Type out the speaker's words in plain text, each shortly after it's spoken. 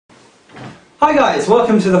Hi guys,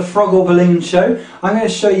 welcome to the Froggle balloon show. I'm going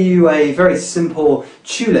to show you a very simple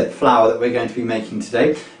tulip flower that we're going to be making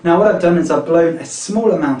today. Now what I've done is I've blown a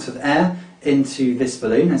small amount of air into this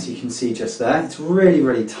balloon, as you can see just there. It's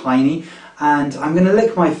really tiny, and I'm going to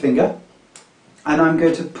lick my finger and I'm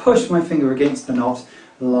going to push my finger against the knot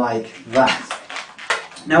like that.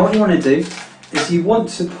 Now what you want to do is you want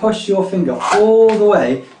to push your finger all the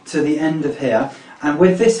way to the end of here, and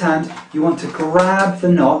with this hand you want to grab the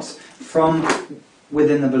knot from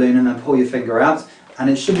within the balloon and then pull your finger out, and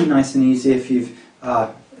it should be nice and easy if you've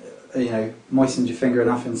moistened your finger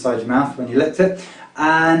enough inside your mouth when you licked it.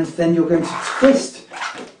 And then you're going to twist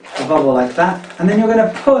the bubble like that, and then you're going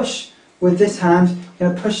to push with this hand, you're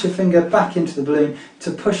going to push your finger back into the balloon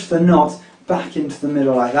to push the knot back into the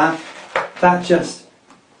middle like that. That just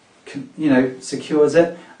secures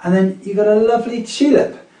it, and then you've got a lovely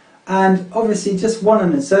tulip. And obviously just one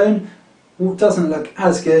on its own doesn't look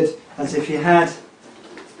as good as if you had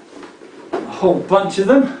a whole bunch of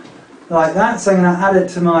them like that. So I'm going to add it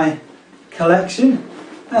to my collection,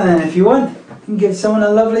 and then if you want, you can give someone a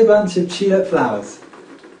lovely bunch of tulip flowers.